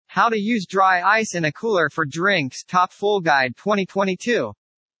How to use dry ice in a cooler for drinks. Top Full Guide 2022.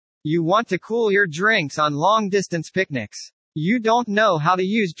 You want to cool your drinks on long-distance picnics. You don't know how to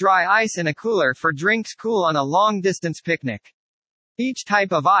use dry ice in a cooler for drinks cool on a long-distance picnic. Each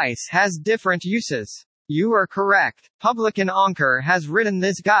type of ice has different uses. You are correct. Publican Anchor has written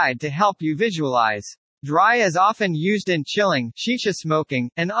this guide to help you visualize. Dry is often used in chilling, shisha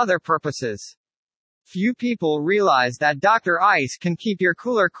smoking, and other purposes. Few people realize that Dr. Ice can keep your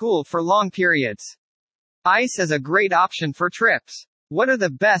cooler cool for long periods. Ice is a great option for trips. What are the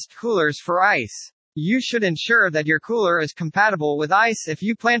best coolers for ice? You should ensure that your cooler is compatible with ice if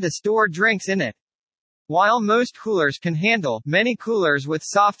you plan to store drinks in it. While most coolers can handle, many coolers with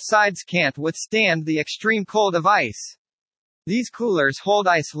soft sides can't withstand the extreme cold of ice. These coolers hold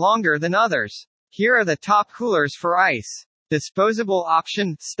ice longer than others. Here are the top coolers for ice. Disposable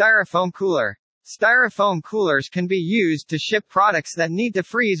option, Styrofoam cooler. Styrofoam coolers can be used to ship products that need to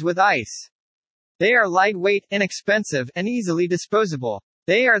freeze with ice. They are lightweight, inexpensive, and easily disposable.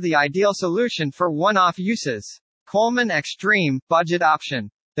 They are the ideal solution for one-off uses. Coleman Extreme, budget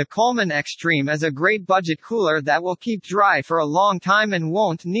option. The Coleman Extreme is a great budget cooler that will keep dry for a long time and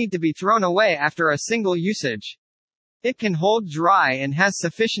won't need to be thrown away after a single usage. It can hold dry and has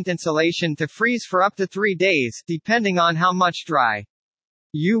sufficient insulation to freeze for up to 3 days, depending on how much dry.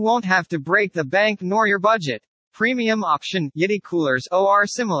 You won't have to break the bank nor your budget. Premium option, Yeti coolers are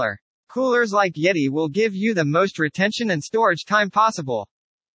similar. Coolers like Yeti will give you the most retention and storage time possible.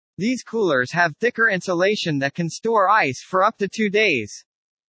 These coolers have thicker insulation that can store ice for up to 2 days.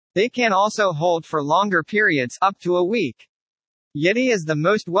 They can also hold for longer periods, up to a week. Yeti is the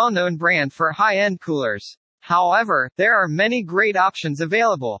most well-known brand for high-end coolers. However, there are many great options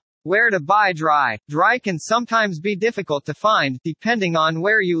available. Where to buy dry? Dry can sometimes be difficult to find, depending on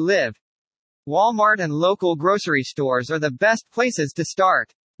where you live. Walmart and local grocery stores are the best places to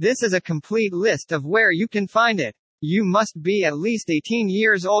start. This is a complete list of where you can find it. You must be at least 18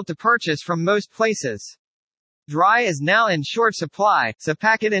 years old to purchase from most places. Dry is now in short supply, so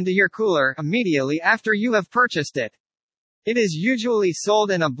pack it into your cooler immediately after you have purchased it. It is usually sold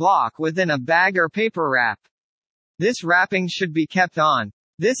in a block within a bag or paper wrap. This wrapping should be kept on.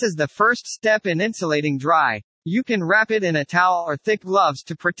 This is the first step in insulating dry. You can wrap it in a towel or thick gloves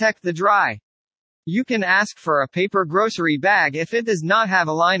to protect the dry. You can ask for a paper grocery bag if it does not have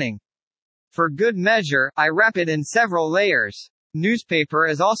a lining. For good measure, I wrap it in several layers. Newspaper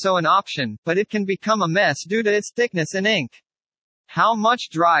is also an option, but it can become a mess due to its thickness and ink. How much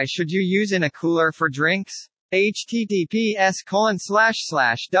dry should you use in a cooler for drinks?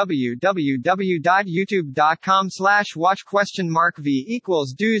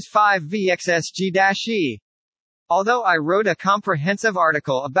 https://www.youtube.com/watch?v=dus5vxsg-e. Although I wrote a comprehensive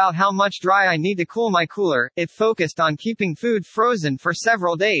article about how much dry I need to cool my cooler, it focused on keeping food frozen for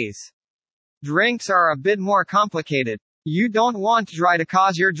several days. Drinks are a bit more complicated. You don't want dry to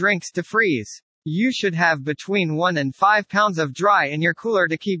cause your drinks to freeze. You should have between 1 and 5 pounds of dry in your cooler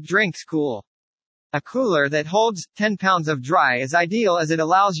to keep drinks cool. A cooler that holds 10 pounds of dry is ideal as it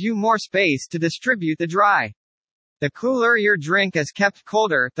allows you more space to distribute the dry. The cooler your drink is kept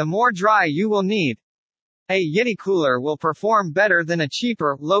colder, the more dry you will need. A Yeti cooler will perform better than a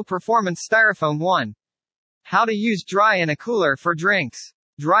cheaper, low-performance styrofoam one. How to use dry in a cooler for drinks.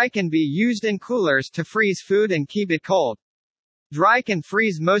 Dry can be used in coolers to freeze food and keep it cold. Dry can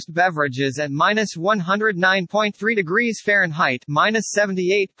freeze most beverages at -109.3 degrees Fahrenheit,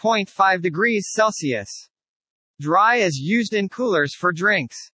 -78.5 degrees Celsius. Dry is used in coolers for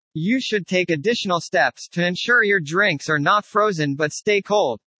drinks. You should take additional steps to ensure your drinks are not frozen but stay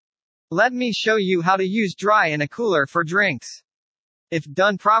cold. Let me show you how to use dry in a cooler for drinks. If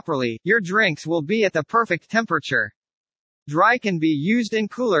done properly, your drinks will be at the perfect temperature. Dry can be used in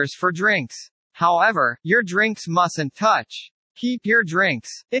coolers for drinks. However, your drinks mustn't touch. Keep your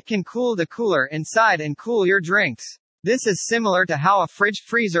drinks. It can cool the cooler inside and cool your drinks. This is similar to how a fridge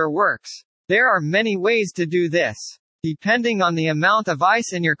freezer works. There are many ways to do this. Depending on the amount of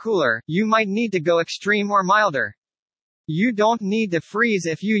ice in your cooler, you might need to go extreme or milder. You don't need to freeze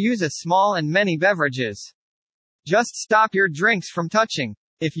if you use a small and many beverages. Just stop your drinks from touching.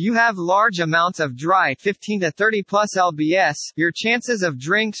 If you have large amounts of dry 15 to 30 plus lbs, your chances of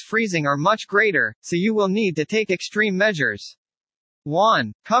drinks freezing are much greater, so you will need to take extreme measures.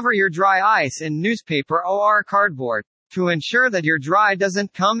 1. Cover your dry ice in newspaper or cardboard. To ensure that your dry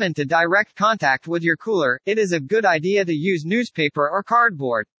doesn't come into direct contact with your cooler, it is a good idea to use newspaper or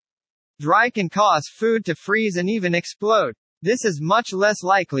cardboard. Dry can cause food to freeze and even explode. This is much less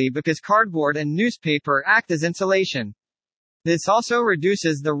likely because cardboard and newspaper act as insulation. This also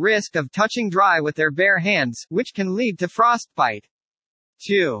reduces the risk of touching dry with their bare hands, which can lead to frostbite.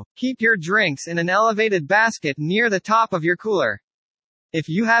 2. Keep your drinks in an elevated basket near the top of your cooler. If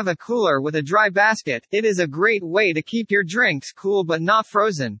you have a cooler with a dry basket, it is a great way to keep your drinks cool but not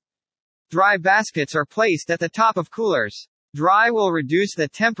frozen. Dry baskets are placed at the top of coolers. Dry will reduce the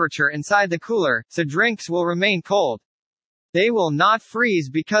temperature inside the cooler, so drinks will remain cold. They will not freeze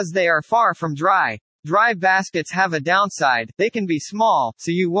because they are far from dry. Dry baskets have a downside, they can be small,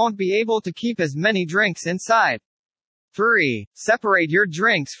 so you won't be able to keep as many drinks inside. 3. Separate your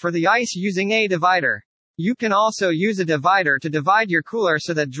drinks for the ice using a divider. You can also use a divider to divide your cooler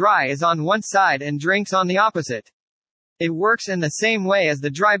so that dry is on one side and drinks on the opposite. It works in the same way as the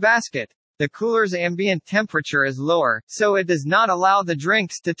dry basket. The cooler's ambient temperature is lower, so it does not allow the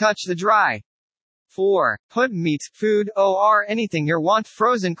drinks to touch the dry. 4. Put meats, food, or anything you want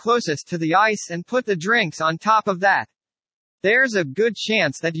frozen closest to the ice and put the drinks on top of that. There's a good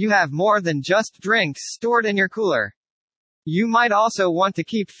chance that you have more than just drinks stored in your cooler. You might also want to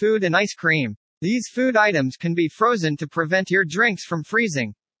keep food and ice cream. These food items can be frozen to prevent your drinks from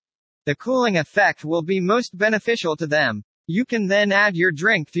freezing. The cooling effect will be most beneficial to them. You can then add your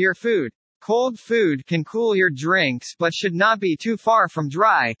drink to your food. Cold food can cool your drinks but should not be too far from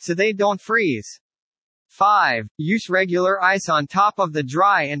dry, so they don't freeze. 5. Use regular ice on top of the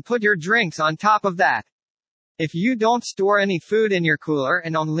dry and put your drinks on top of that. If you don't store any food in your cooler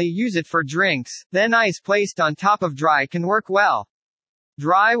and only use it for drinks, then ice placed on top of dry can work well.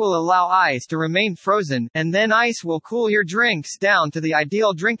 Dry will allow ice to remain frozen, and then ice will cool your drinks down to the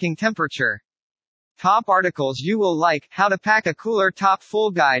ideal drinking temperature. Top articles you will like: How to Pack a Cooler Top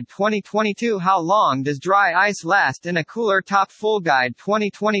Full Guide 2022. How long does dry ice last in a cooler? Top Full Guide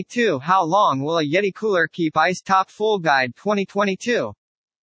 2022. How long will a Yeti cooler keep ice? Top Full Guide 2022.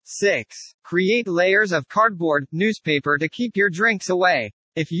 6. Create layers of cardboard, newspaper to keep your drinks away.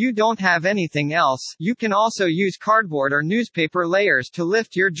 If you don't have anything else, you can also use cardboard or newspaper layers to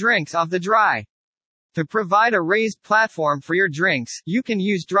lift your drinks off the dry. To provide a raised platform for your drinks, you can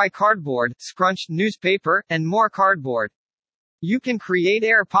use dry cardboard, scrunched newspaper, and more cardboard. You can create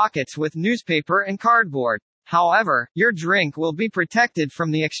air pockets with newspaper and cardboard. However, your drink will be protected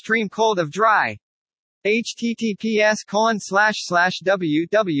from the extreme cold of dry.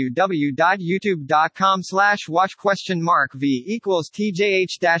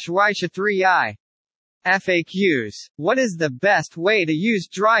 https://www.youtube.com/watch?v=tjh-3i. FAQs. What is the best way to use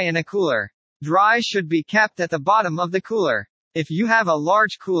dry in a cooler? Dry should be kept at the bottom of the cooler. If you have a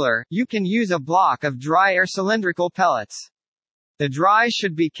large cooler, you can use a block of dry or cylindrical pellets. The dry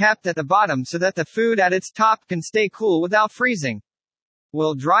should be kept at the bottom so that the food at its top can stay cool without freezing.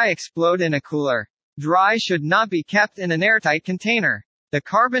 Will dry explode in a cooler? Dry should not be kept in an airtight container. The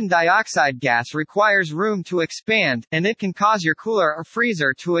carbon dioxide gas requires room to expand, and it can cause your cooler or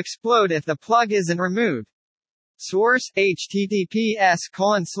freezer to explode if the plug isn't removed. Source: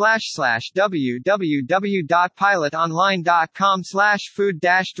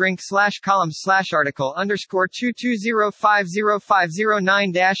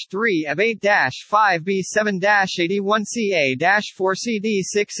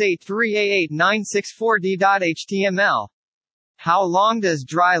 How long does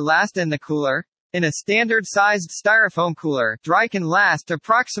dry last in the cooler? In a standard-sized styrofoam cooler, dry can last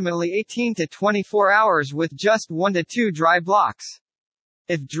approximately 18 to 24 hours with just 1 to 2 dry blocks.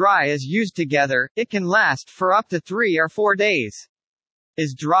 If dry is used together, it can last for up to 3 or 4 days.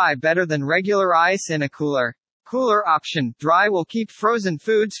 Is dry better than regular ice in a cooler? Cooler option: dry will keep frozen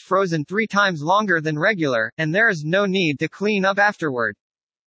foods frozen 3 times longer than regular, and there is no need to clean up afterward.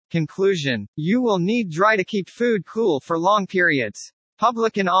 Conclusion: you will need dry to keep food cool for long periods.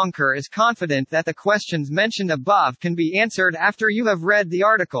 Publican Onker is confident that the questions mentioned above can be answered after you have read the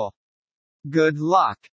article. Good luck.